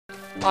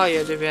二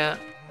爷这边，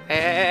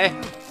哎，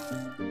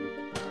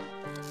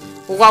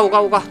无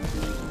瓜，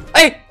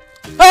哎，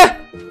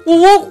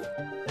我，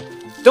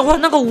等会儿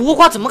那个无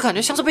瓜怎么感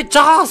觉像是被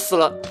炸死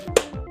了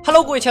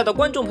 ？Hello， 各位亲爱的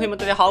观众朋友们，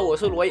大家好，我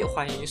是罗毅，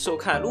欢迎收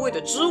看芦苇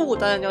的植物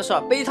大战僵尸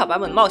β版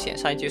本冒险。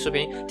上一期视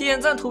频点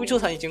赞投币抽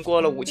奖已经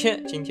过了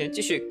5000，今天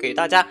继续给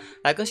大家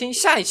来更新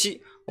下一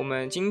期。我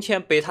们今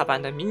天β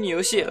版的迷你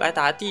游戏来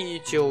打第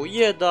9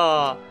页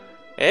的，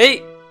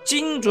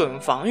精准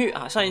防御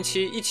啊！上一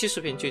期1期视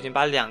频就已经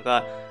把2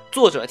个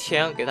作者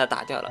天给他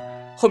打掉了，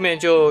后面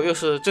就又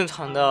是正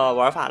常的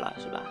玩法了，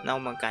是吧？那我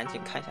们赶紧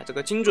看一下这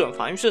个精准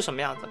防御是什么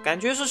样子，感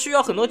觉是需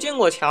要很多坚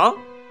果墙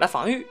来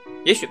防御，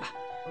也许吧。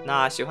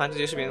那喜欢这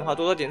期视频的话，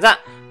多多点赞。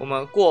我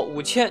们过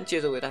5000，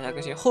接着为大家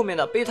更新后面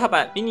的β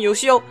版迷你游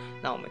戏哦。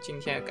那我们今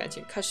天赶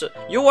紧开始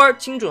游玩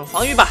精准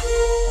防御吧。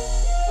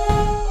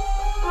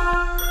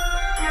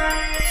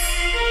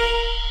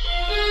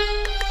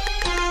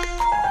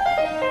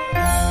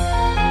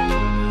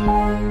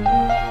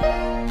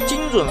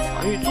精准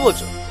防御作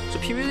者是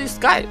PVZ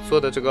Sky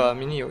做的这个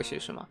迷你游戏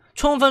是吗？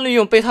充分利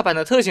用β版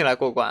的特性来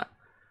过关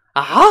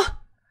啊！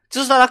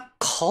这是大家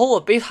考我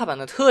β版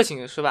的特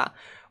性是吧？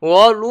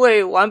我芦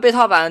苇玩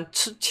β版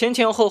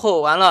前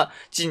后玩了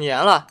几年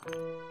了，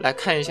来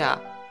看一下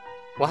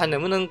我还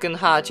能不能跟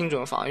他精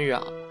准防御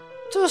啊？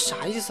这是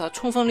啥意思啊？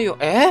充分利用，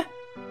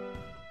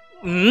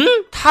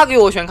他给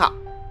我选卡，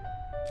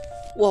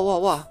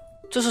哇，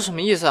这是什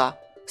么意思啊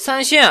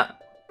？3线，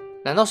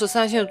难道是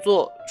3线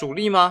做主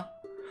力吗？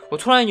我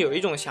突然有一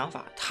种想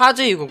法，他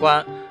这一个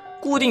关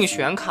固定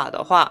选卡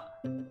的话，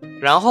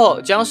然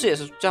后僵尸也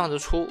是这样子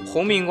出，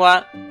红名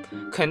关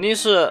肯定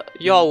是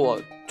要我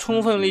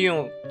充分利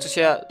用这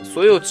些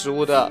所有植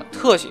物的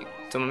特性，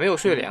怎么没有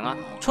睡莲啊？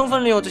充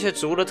分利用这些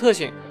植物的特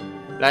性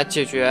来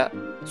解决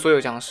所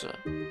有僵尸。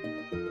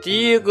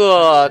第一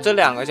个，这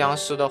2个僵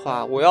尸的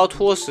话，我要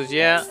拖时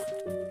间。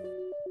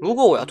如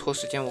果我要拖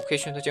时间，我可以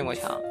选择坚果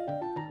墙，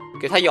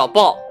给他咬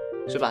爆，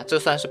是吧？这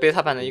算是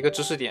β版的一个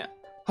知识点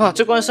啊！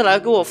这关是来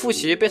给我复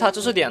习β知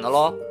识点的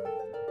咯。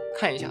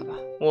看一下吧，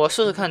我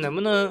试试看能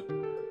不能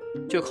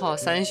就靠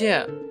3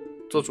线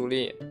做主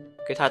力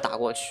给他打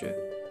过去。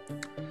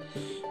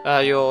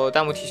有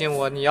弹幕提醒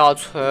我，你要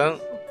存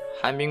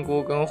寒冰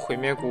菇跟毁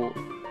灭菇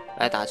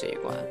来打这一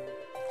关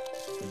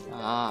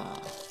啊，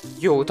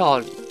有道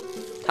理。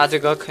他这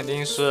个肯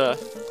定是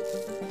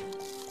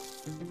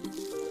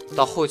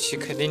到后期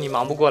肯定你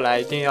忙不过来，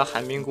一定要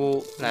寒冰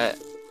菇来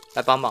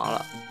帮忙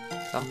了，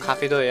然后咖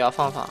啡豆也要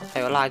放，还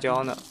有辣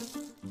椒呢，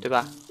对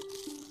吧？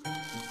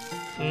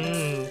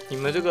你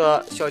们这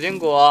个小坚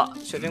果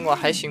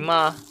还行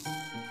吗？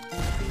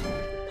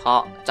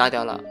好，炸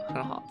掉了，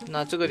很好。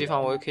那这个地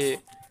方我也可以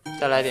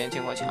再来点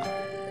坚果墙，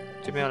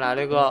这边来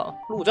了一个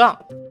路障，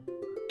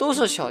都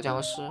是小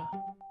僵尸，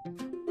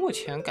目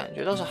前感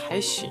觉倒是还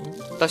行。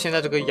到现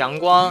在这个阳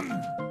光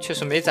确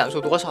实没攒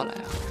出多少来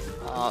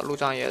啊！路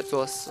障也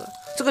作死。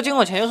这个坚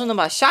果墙要是能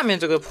把下面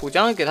这个普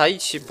浆给它一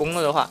起崩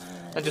了的话，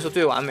那就是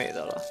最完美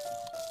的了。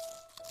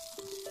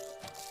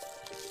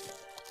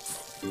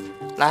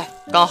来，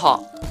刚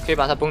好可以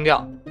把它崩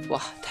掉，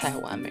哇，太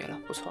完美了，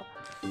不错。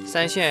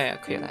3线也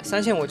可以来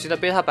，3线我记得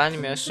β版里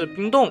面是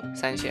冰冻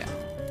3线，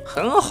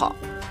很好，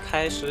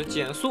开始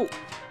减速，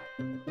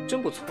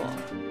真不错。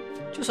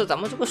就是咱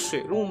们这个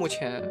水路目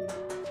前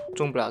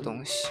种不了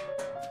东西，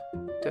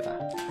对吧？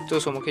这个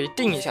时候我们可以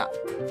定一下，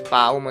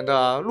把我们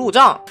的路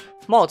障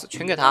帽子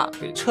全给它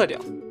给撤掉，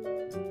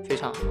非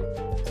常好。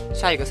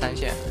下一个3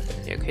线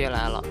也可以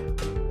来了。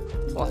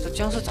哇，这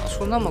僵尸咋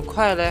出那么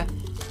快嘞？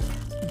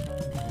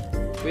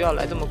不要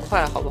来这么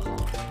快好不好？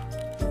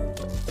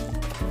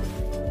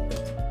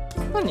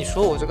那你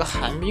说我这个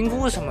寒冰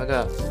菇什么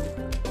的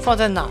放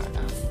在哪儿呢？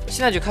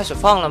现在就开始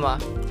放了吗？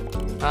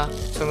啊，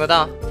存个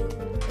档。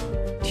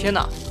天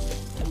哪！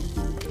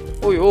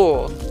哦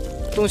呦，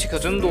东西可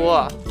真多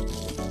啊！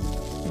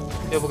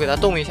要不给它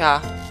冻一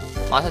下？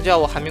马上就要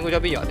我寒冰菇就要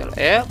被咬掉了。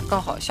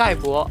刚好下一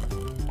波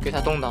给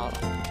它冻到了。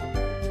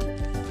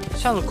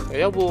向日葵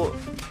要不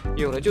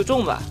有了就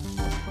种吧，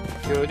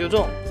有了就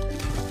种。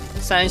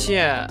3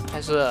线还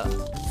是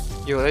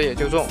有了也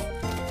就种，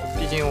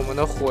毕竟我们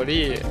的火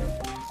力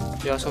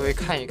要稍微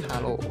看一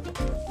看喽。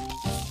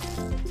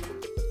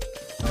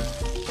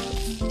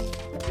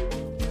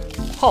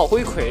炮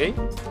灰葵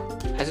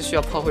还是需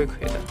要炮灰葵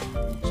的，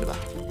是吧？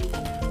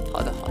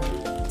好的，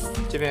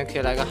这边可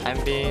以来个寒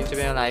冰，这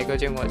边来一个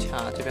坚果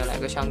墙，这边来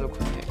个向日葵。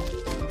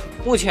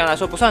目前来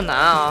说不算难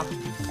啊，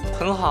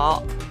很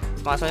好。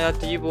马上要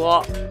第一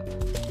波，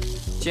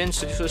坚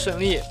持就是胜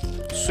利。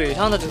水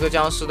上的这个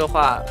僵尸的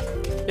话，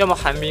要么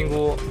寒冰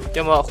菇，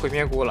要么毁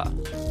灭菇了。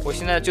我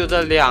现在就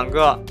这2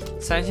个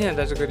3线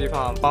在这个地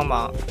方帮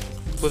忙，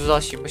不知道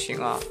行不行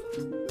啊？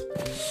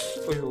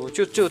哎呦，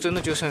就真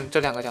的就剩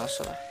这2个僵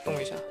尸了，动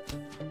一下。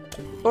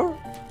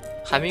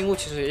寒冰菇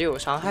其实也有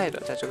伤害的，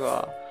在这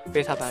个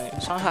β版里，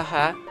伤害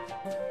还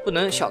不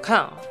能小看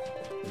啊。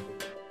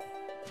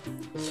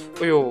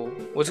哎呦，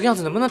我这个样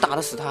子能不能打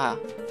得死他啊？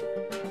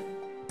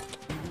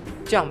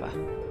这样吧，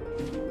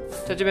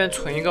在这边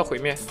存一个毁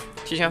灭，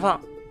提前放，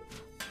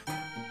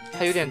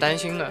还有点担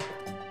心呢。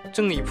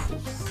真离谱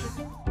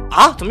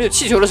啊！怎么有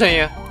气球的声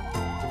音？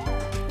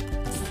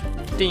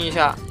定一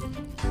下。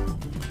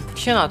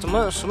天哪，怎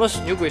么什么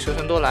牛鬼蛇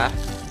神都来？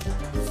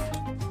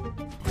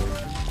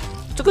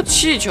这个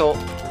气球，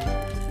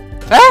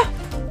哎，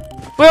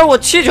不是我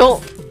气球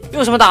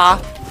用什么打？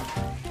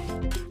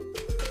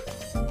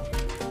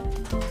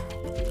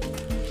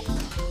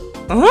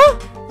嗯，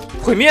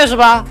毁灭是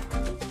吧？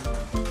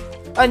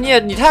哎，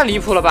你太离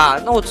谱了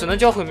吧？那我只能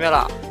叫毁灭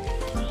了。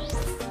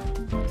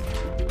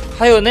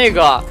还有那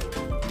个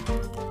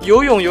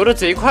游泳游的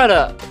贼快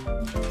的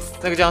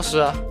那个僵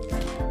尸，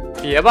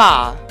别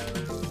吧，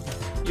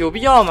有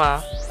必要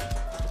吗？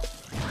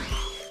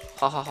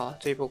好，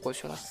这一波过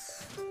去了。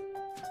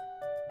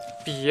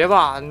别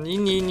吧，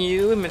你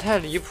未免太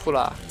离谱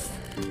了。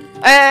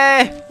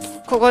哎，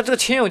快，这个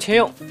潜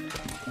泳。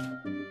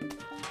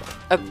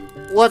哎，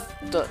我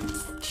的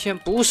天，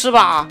不是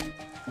吧？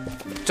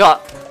这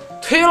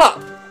推了。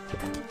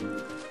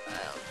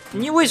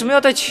你为什么要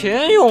带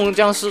潜泳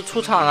僵尸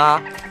出场啊？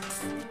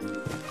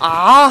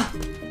啊！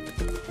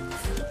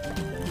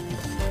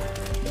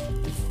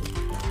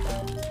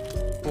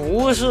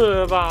不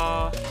是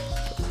吧？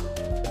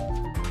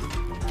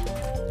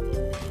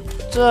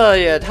这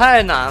也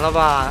太难了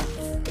吧！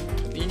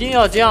一定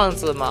要这样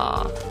子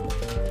吗？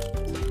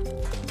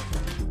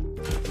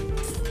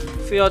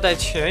非要带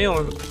潜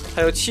泳，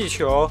还有气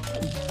球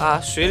啊！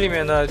水里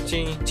面的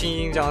精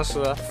英僵尸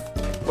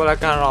过来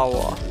干扰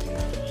我。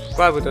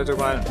怪不得这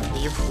关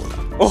离谱了！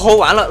哦吼，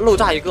完了，漏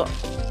炸一个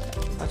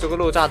啊！这个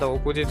漏炸的我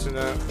估计只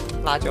能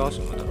辣椒什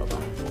么的了吧？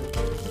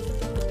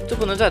这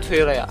不能再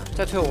推了呀！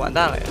再推我完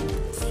蛋了呀！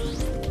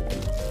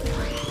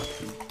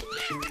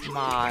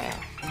妈呀！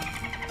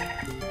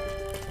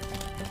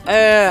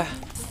哎，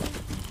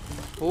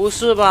不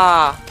是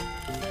吧？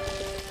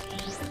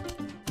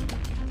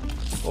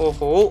哦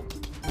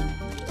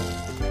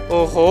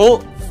吼！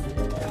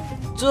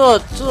这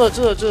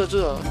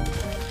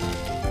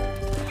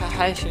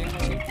还行。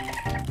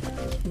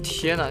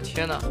天哪！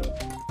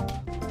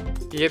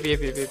别！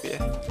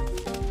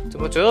怎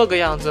么这个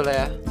样子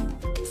嘞？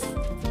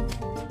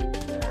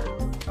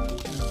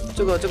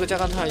这个加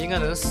钢特尔应该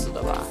能死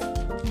的吧？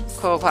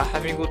快！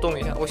海绵菇动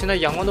一下！我现在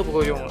阳光都不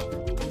够用了。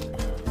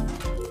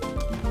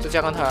这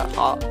加钢特尔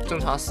好，正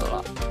常死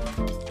了，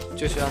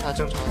就需要他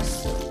正常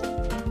死。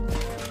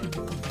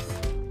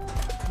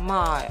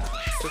妈呀！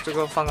这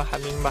个放个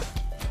寒冰吧。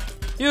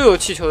又有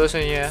气球的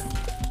声音，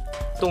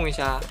动一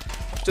下。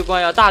这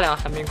关要大量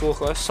寒冰菇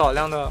和少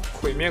量的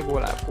毁灭菇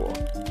来过。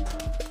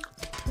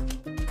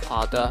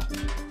好的，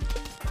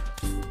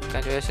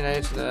感觉现在也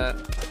只能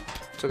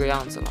这个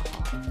样子了哈。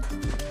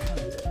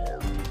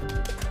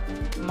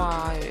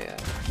妈耶！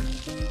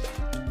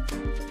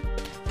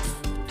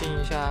定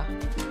一下，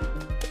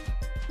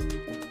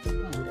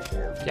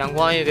阳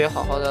光也得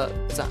好好的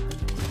攒。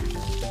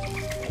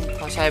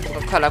好，下一步，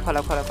快来！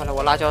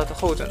我辣椒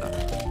候着呢。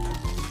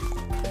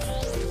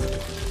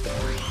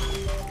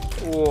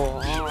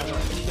哇！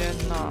天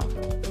哪！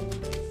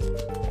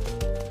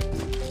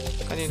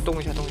赶紧动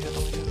一下！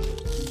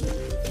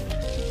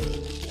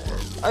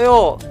哎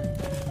呦，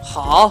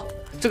好，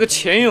这个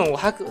潜泳我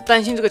还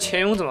担心这个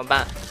潜泳怎么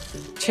办？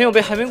潜泳被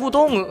寒冰菇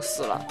冻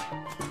死了，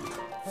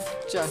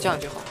这样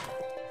就好，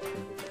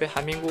被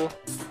寒冰菇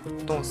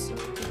冻死。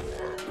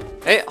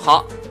哎，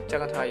好，加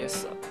钢特尔也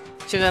死了。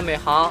现在每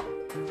行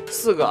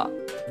4个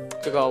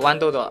这个豌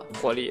豆的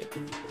火力，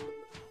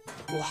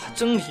哇，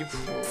真离谱！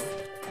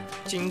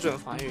精准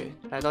防御，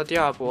来到第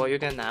2波有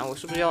点难，我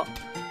是不是要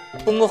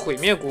崩个毁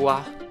灭菇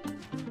啊？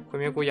毁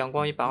灭菇阳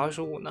光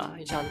125呢，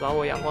一下子把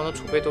我阳光的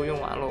储备都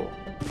用完喽。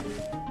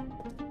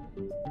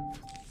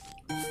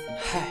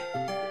嗨，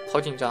好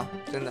紧张，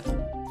真的。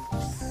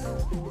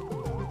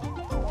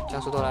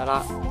僵尸都来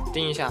了，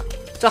盯一下，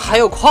这还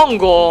有矿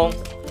工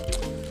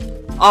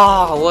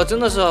啊！我真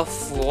的是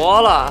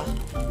服了，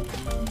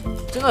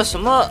真的什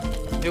么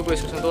牛鬼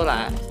蛇神都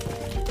来，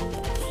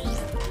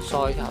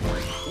烧一下吧。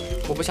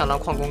我不想让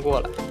矿工过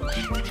来。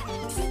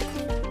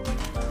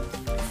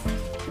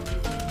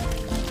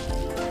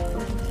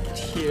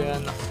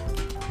天哪！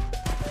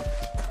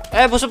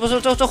哎，不是，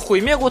这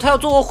毁灭菇，他要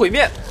做我毁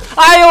灭！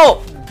哎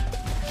呦，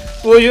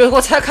我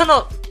才看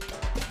到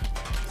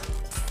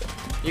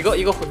一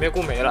个毁灭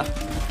菇没了，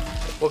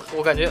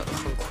我感觉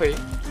很亏。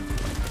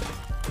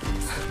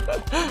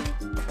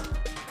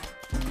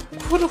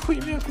我的毁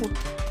灭菇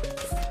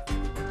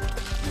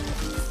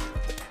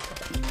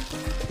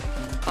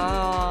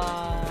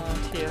啊！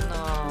天哪！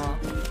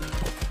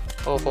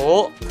哦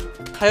吼，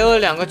还有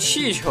2个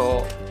气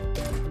球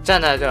站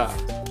在这儿，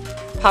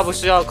怕不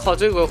是要靠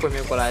这个毁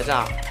灭菇来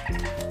炸？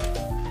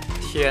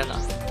天哪！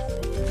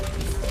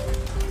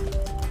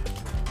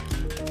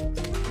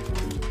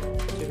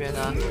这边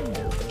呢？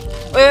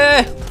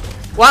哎，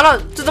完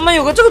了，这怎么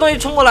有个这个东西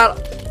冲过来了？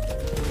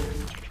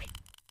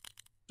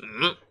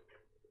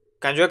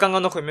感觉刚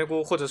刚的毁灭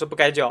菇或者是不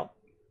该交。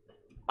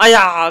哎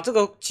呀，这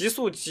个急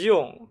速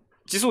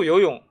游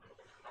泳，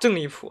真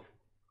离谱。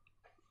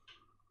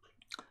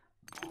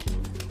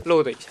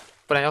load 一下，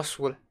不然要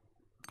输了。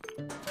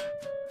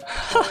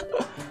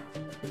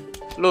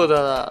漏的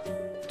了，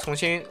重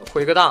新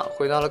回个档，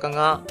回到了刚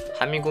刚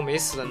寒冰菇没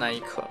死的那一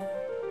刻。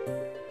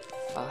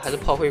啊，还是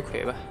炮灰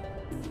葵吧。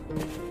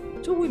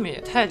这未免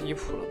也太离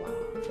谱了吧！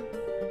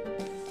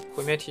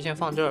毁灭提前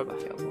放这儿吧，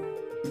要不。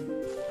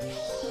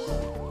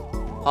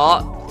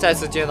好，再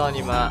次见到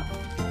你们，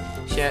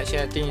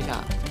先定一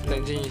下，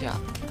冷静一下。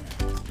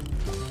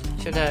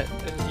现在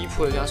离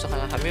谱的僵尸好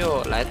像还没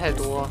有来太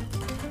多，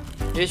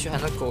也许还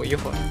能苟一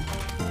会儿。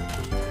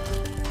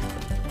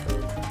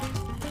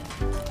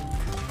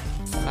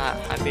来，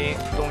寒冰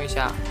动一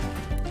下，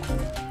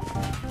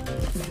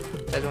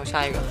再种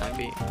下一个寒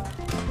冰，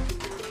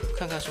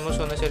看看什么时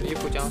候那些离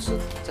谱僵尸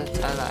才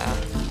来啊！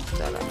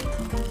再来，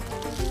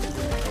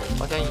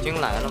好像已经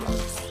来了嘛。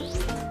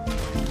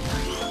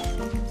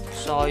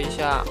烧一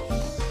下，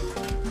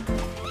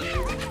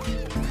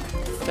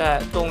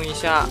再动一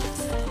下，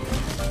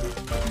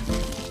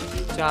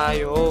加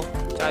油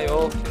加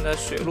油！现在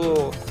水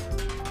路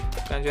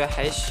感觉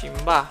还行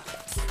吧。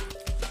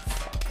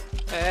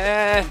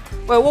哎，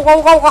喂，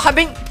我寒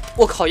冰！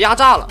我靠，压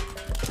榨了，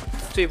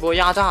这一波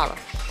压榨了。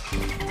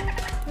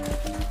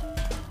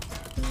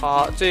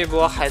好，这一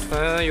波海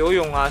豚游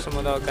泳啊什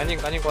么的，赶紧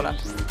过来。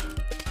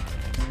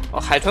哦，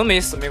海豚没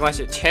死没关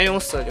系，潜泳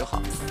死了就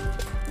好。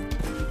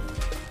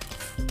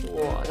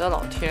我的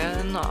老天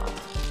呐！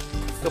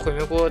这毁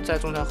灭锅再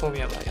种在后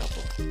面吧，要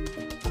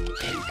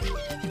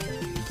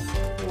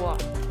不？哇！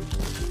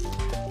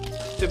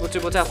这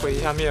波再毁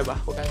一下灭吧，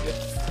我感觉。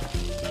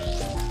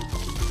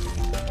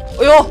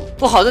哎呦，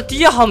不好，这第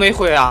一行没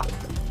毁啊！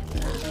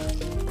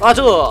啊，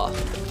这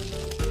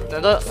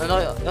难道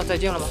要再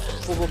见了吗？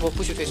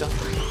不许退车！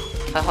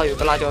还好有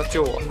个辣椒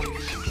救我。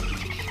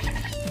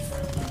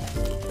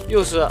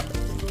又是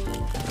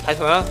海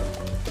豚，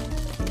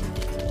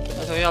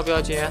海豚要不要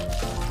接？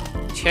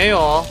潜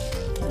泳，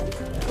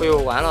哎呦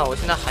完了！我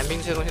现在寒冰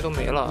这些东西都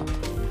没了。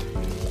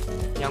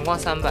阳光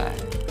300，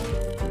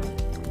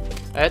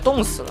哎，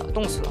冻死了，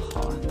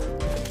好啊！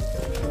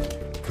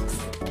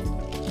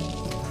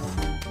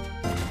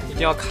一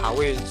定要卡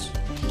位置。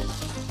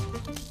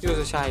又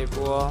是下一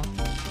波。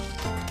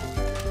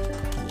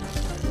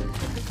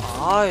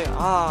哎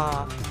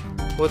呀，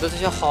我的这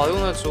些好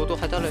用的植物都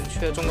还在冷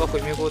却，种个毁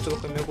灭锅，这个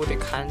毁灭锅得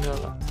看着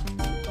了。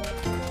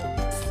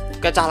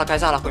该炸了，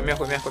毁灭，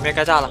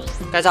该炸了。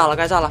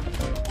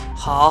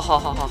好，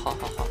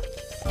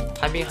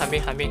寒冰，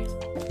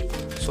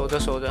守着。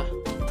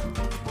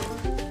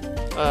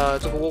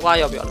这个倭瓜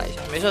要不要来一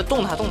下？没事，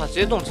动它，直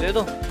接动。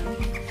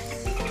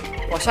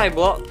哇，下一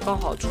波刚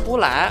好出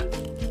来，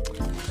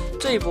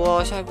下一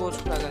波出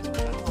来该怎么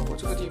办？哇，我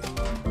这个地方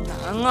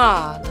难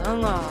啊！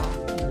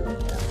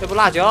要不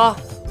辣椒，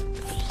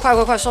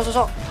快烧！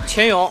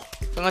潜泳，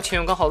刚刚潜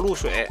泳刚好入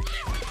水，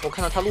我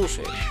看到他入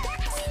水。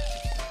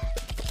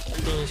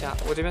定一下，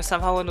我这边散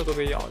发温度都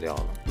被咬掉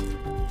了，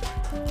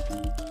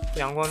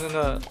阳光真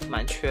的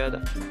蛮缺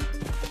的。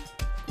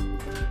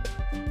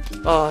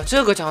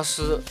这个僵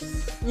尸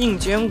硬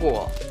坚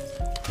果，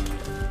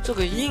这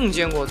个硬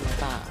坚果怎么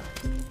办？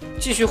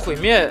继续毁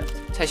灭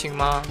才行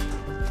吗？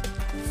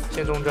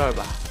先种这儿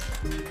吧。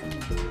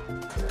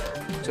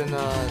真的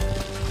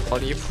好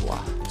离谱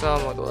啊！这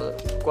么多的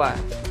怪，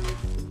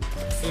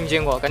硬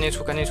坚果赶紧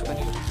出！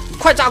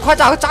快炸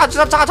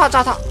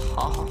它！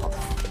好。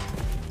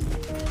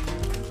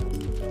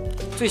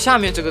最下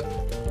面这个，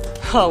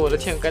哈，我的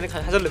天，赶紧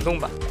看，还是冷冻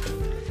吧。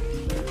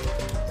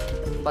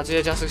把这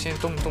些僵尸先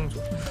冻住。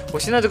我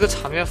现在这个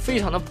场面非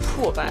常的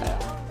破败啊！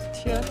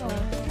天哪，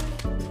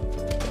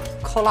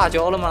靠辣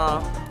椒了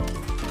吗？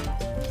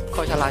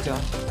靠一下辣椒。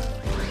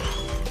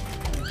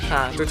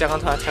看，这个加钢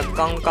团才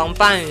刚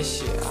半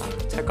血啊，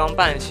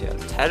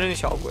才扔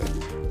小鬼。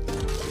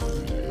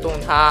动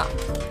它，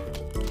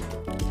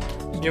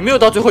有没有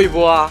到最后一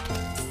波啊？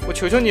我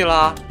求求你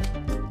了，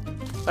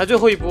来最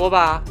后一波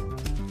吧。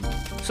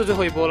是最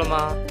后一波了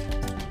吗？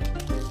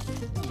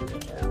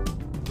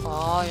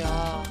哎呀，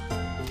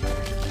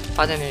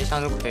发展点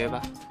向日葵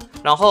吧。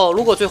然后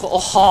如果最后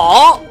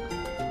好，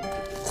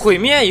毁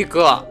灭一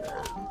个，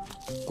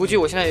估计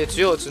我现在也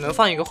只能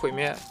放一个毁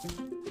灭。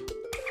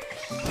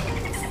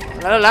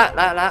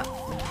来，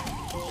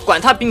管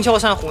他冰消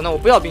珊瑚呢，我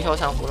不要冰消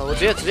珊瑚了，我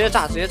直接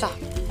炸。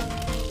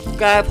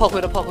该炮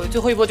灰的炮灰，最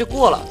后一波就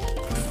过了。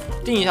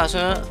定一下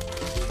身，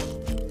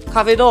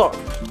咖啡豆。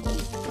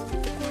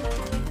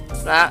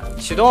来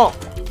启动，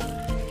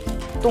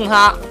动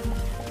它。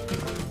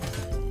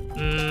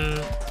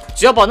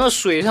只要保证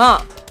水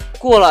上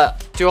过了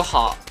就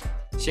好，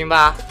行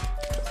吧？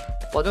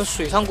保证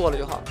水上过了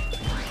就好。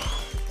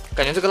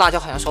感觉这个辣椒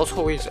好像烧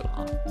错位置了啊，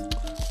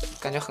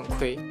感觉很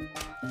亏。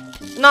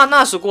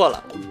那是过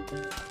了，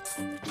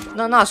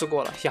那是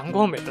过了，阳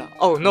光没了。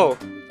Oh no！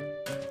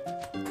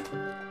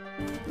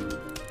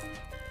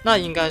 那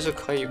应该是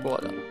可以过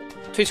的了，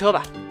推车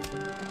吧，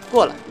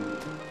过了。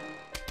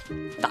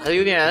打的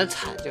有点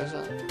惨，就是，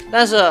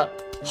但是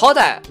好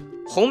歹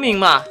红名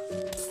嘛，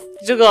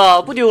这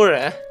个不丢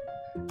人。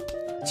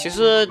其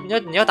实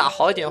你要打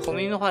好一点红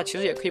名的话，其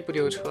实也可以不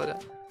丢车的。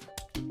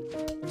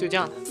就这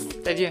样的，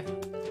再见。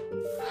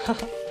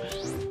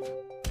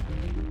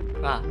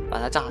啊，把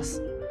他炸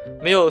死。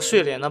没有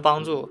睡莲的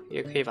帮助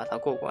也可以把它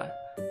过关，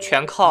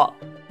全靠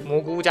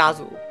蘑菇家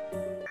族，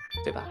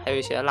对吧？还有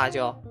一些辣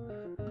椒，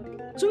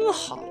真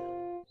好。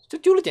就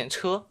丢了点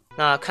车。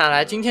那看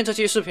来今天这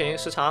期视频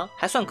时长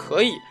还算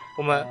可以，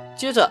我们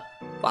接着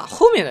把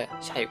后面的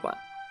下一关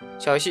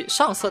小游戏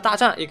上色大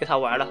战也给它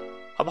玩了，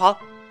好不好？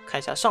看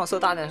一下上色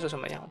大战是什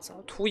么样子，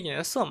涂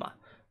颜色嘛。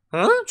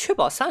确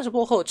保30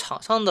波后场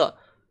上的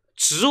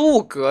植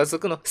物格子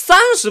更多。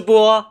30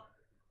波？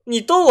你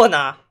逗我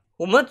呢？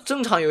我们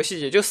正常游戏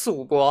也就4、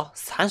5波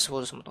，30波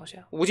是什么东西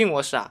啊？无尽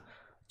模式啊？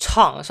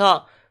场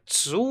上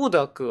植物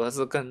的格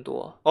子更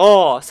多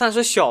哦，算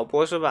是小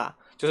波是吧？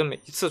就是每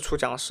一次出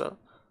僵尸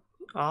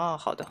啊。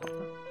好的好的。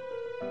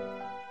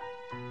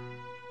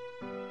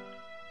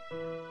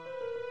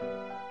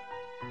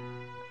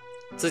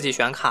自己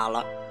选卡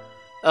了，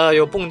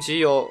有蹦极，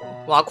有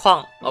挖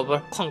矿，不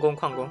是矿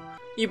工。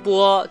一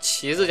波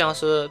旗子僵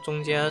尸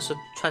中间是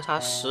穿插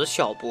10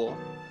小波，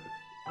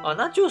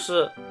那就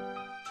是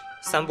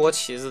3波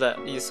旗子的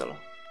意思了。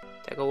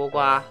带个倭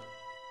瓜，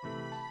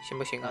行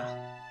不行啊？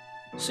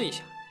试一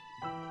下。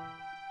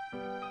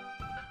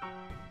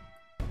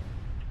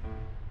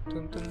噔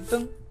噔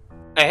噔，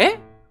哎，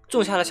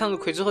种下了向日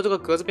葵之后，这个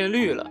格子变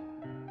绿了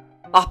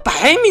啊！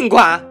白明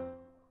关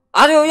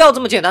啊，要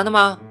这么简单的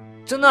吗？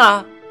真的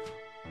啊？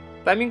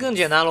白明更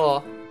简单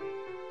咯，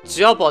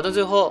只要保证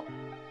最后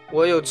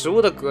我有植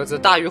物的格子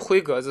大于灰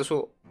格子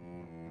数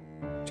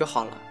就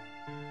好了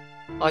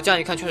啊！这样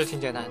一看确实挺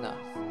简单的。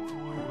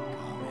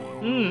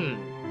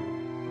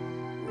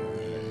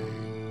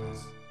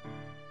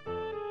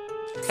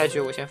开局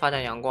我先发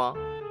展阳光。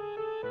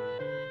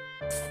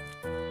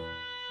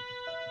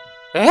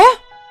哎，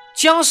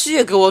僵尸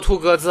也给我涂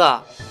格子，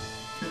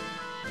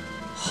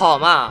好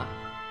嘛？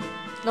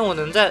那我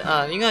能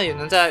在应该也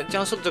能在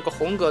僵尸的这个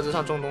红格子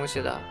上种东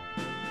西的。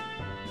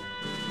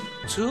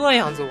这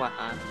样子玩，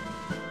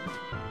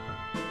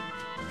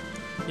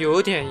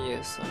有点意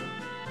思。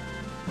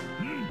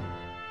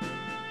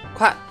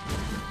快，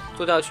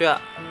做掉去，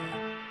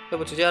要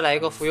不直接来一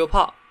个浮游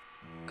炮，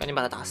赶紧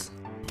把他打死。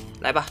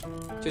来吧，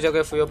就交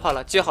给浮游炮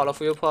了。记好了，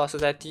浮游炮是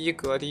在第1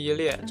格第1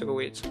列这个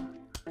位置。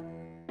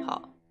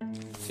好，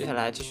接下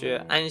来继续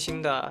安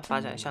心的发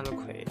展向日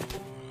葵。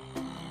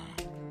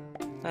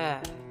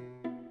哎，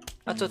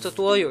这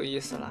多有意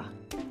思了！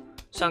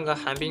上个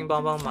寒冰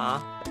帮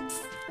忙。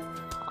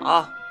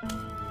好，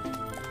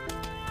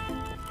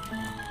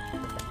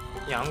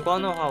阳光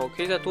的话，我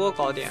可以再多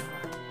搞点。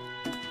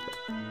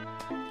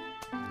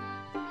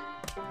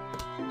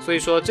所以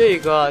说，这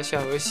个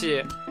小游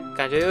戏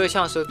感觉又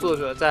像是作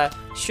者在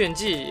炫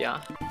技一样，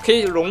可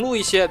以融入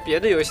一些别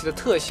的游戏的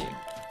特性，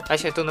而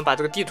且都能把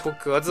这个地图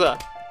格子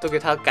都给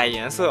它改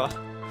颜色，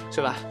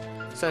是吧？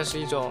算是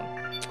一种，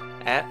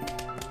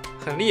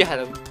很厉害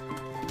的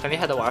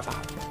玩法。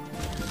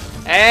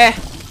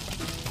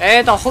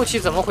到后期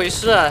怎么回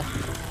事？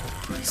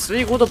实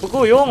力锅都不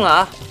够用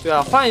了，对啊，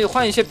换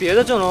一些别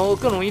的阵容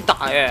更容易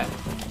打。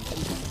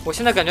我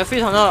现在感觉非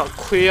常的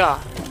亏啊！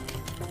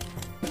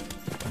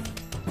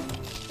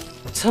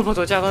这么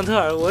多加冈特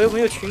尔，我又没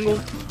有群攻，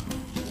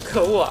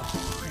可恶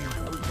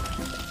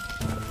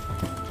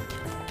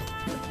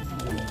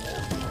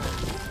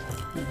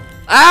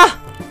啊！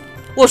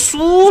我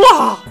输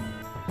了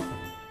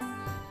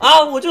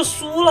啊！我就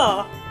输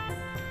了。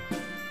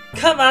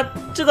看吧，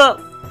这个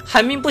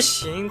寒冰不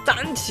行，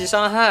单体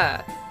伤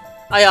害。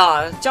哎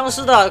呀，僵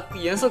尸的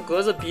颜色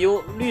格子比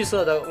绿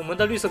色的我们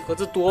的绿色格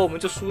子多，我们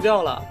就输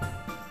掉了，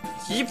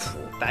离谱！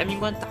白明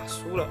关打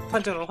输了，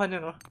换阵容。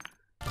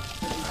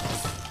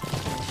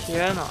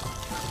天哪！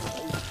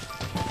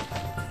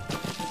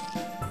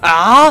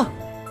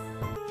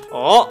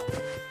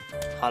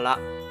好了，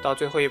到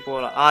最后一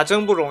波了啊，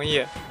真不容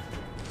易。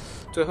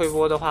最后一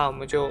波的话，我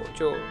们就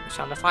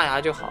想着发芽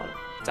就好了，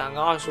攒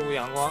个25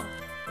阳光，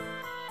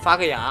发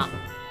个芽，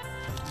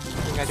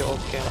应该就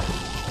OK 了。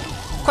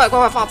快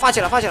发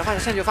起来，现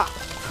在就发，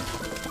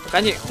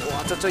赶紧！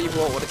哇，这一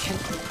波，我的天，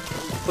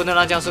不能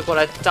让僵尸过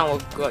来占我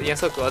颜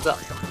色格子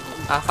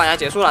啊！发芽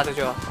结束了，这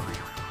就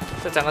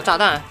再攒个炸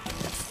弹，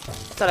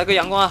再来个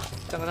阳光啊！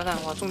攒个炸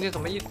弹，哇，中间怎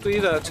么一堆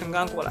的撑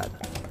杆过来的？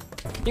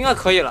应该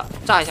可以了，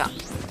炸一下，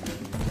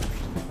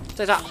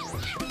再炸，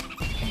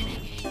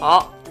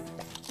好，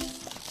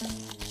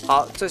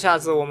这下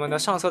子我们的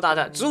上色大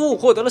战植物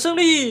获得了胜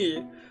利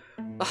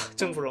啊！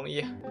真不容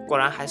易，果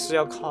然还是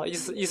要靠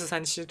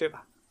1437，对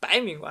吧？白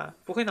明关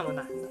不会那么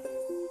难的，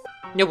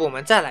要不我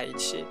们再来一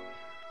期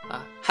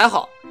啊？还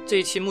好这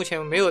一期目前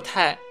没有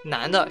太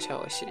难的小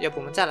游戏，要不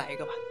我们再来一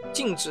个吧？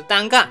禁止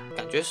单干，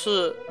感觉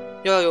是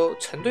要有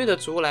成对的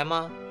植物来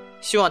吗？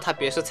希望它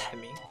别是彩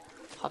民，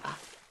好吧？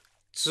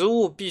植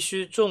物必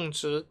须种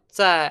植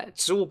在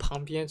植物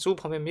旁边，植物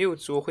旁边没有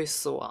植物会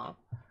死亡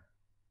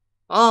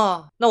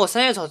啊。那我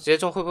3叶草直接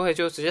种会不会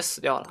就直接死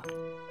掉了？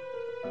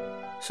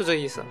是这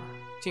意思吗？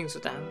禁止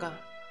单干。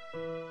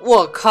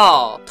我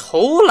靠，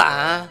投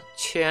篮、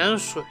潜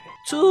水，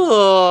这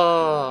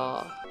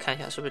看一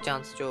下是不是这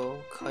样子就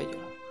可以了？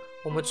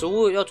我们植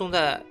物要种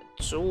在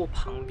植物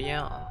旁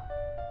边啊，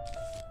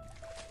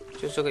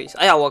就这个意思。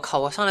哎呀，我靠！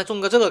我上来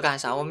种个这个干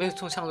啥？我没有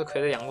种向日葵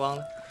的阳光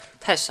的，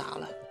太傻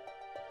了。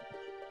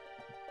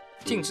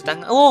禁止单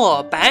干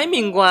哦，白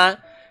冥关，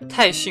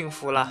太幸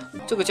福了。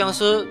这个僵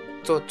尸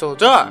走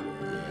这儿，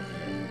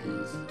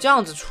这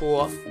样子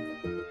出。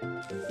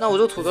那我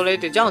这个土豆雷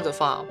得这样子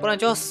放，不然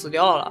就要死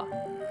掉了。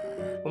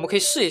我们可以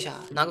试一下，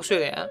拿个睡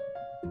莲。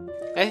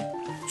哎，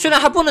睡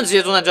莲还不能直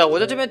接种在这，我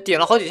在这边点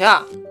了好几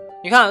下，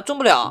你看种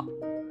不了。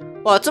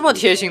哇，这么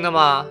贴心的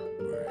吗？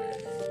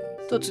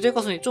都直接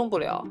告诉你种不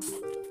了。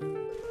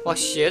哇，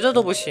斜着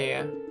都不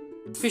行，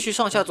必须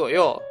上下左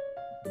右。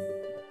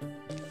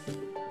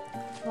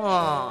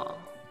哇，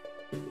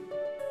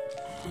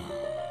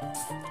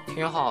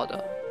挺好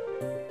的。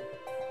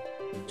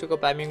这个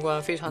白冥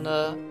关非常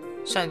的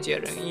善解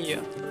人意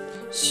啊。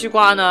西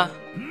瓜呢？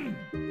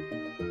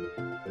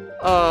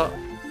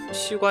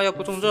西瓜要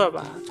不种这儿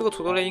吧？这个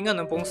土豆雷应该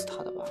能崩死它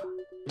的吧？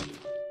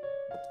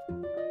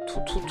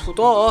土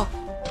豆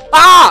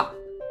啊！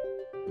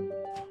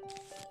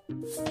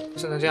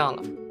只能这样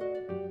了。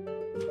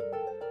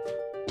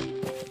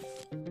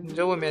你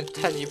这未免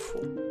太离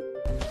谱。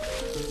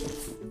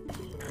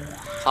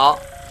好，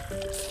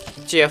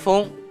解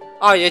封，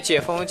二爷解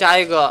封加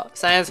一个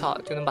三叶草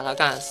就能把它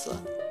干死。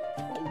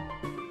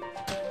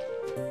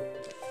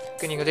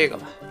给你个这个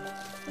吧，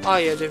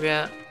二爷这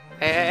边，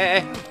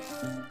哎，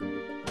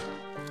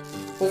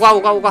无瓜，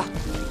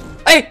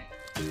哎，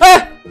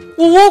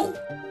我，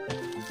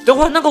等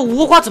会儿那个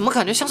无瓜怎么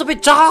感觉像是被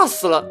炸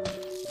死了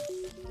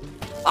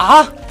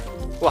啊？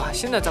哇，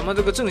现在咱们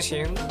这个阵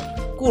型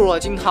固若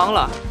金汤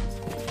了，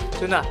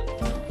真的。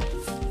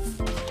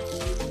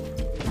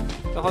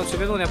然后随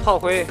便弄点炮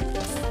灰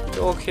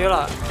就 OK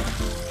了。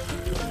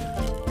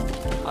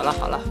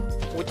好了，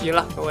无敌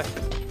了，各位，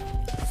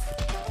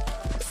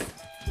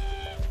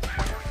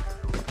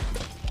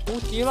无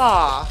敌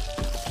啦！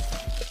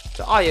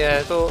这二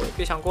爷都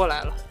别想过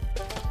来了。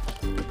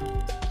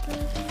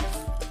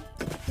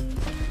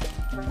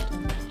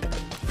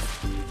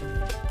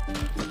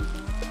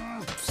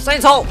三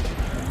叶草，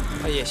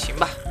也行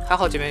吧，还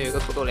好这边有一个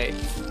土豆雷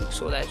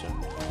守在这，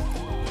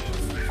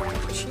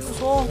轻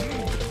松。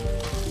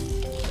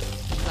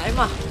来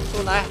嘛，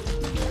都来！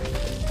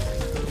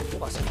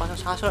哇塞，发生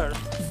啥事儿了？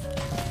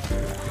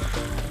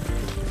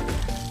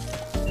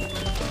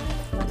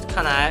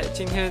看来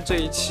今天这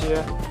一期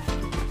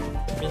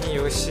迷你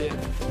游戏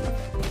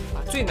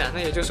啊，最难的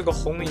也就是个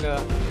红名的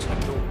程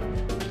度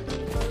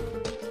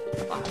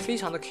啊，非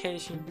常的开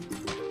心。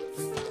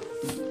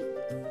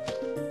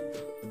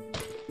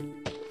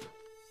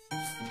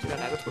这边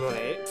来个土豆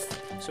雷，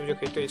是不是就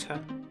可以对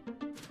称？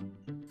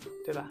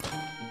对吧？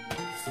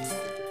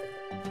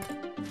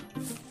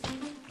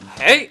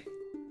哎，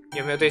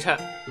有没有对称？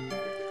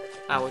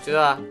啊，我觉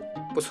得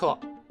不错，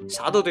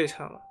啥都对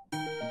称了，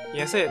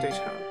颜色也对称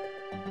了。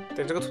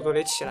等这个土豆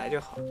雷起来就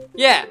好。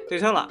耶，对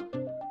称了，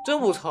真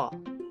不错。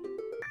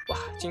哇，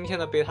今天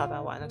的贝塔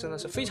版玩的真的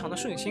是非常的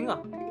顺心啊。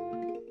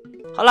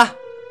好了，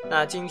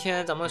那今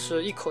天咱们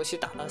是一口气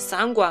打了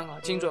3关啊，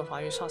精准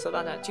防御、上色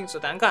大战、禁止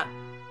单干，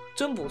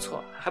真不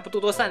错，还不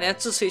多3连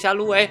支持一下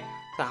芦苇。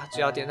啊，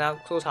只要点赞、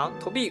收藏、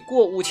投币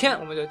过5000，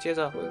我们就接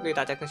着为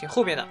大家更新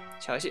后面的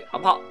小游戏，好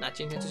不好？那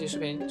今天这期视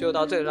频就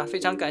到这里了，非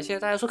常感谢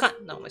大家收看，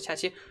那我们下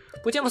期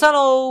不见不散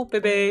喽，拜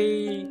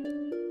拜。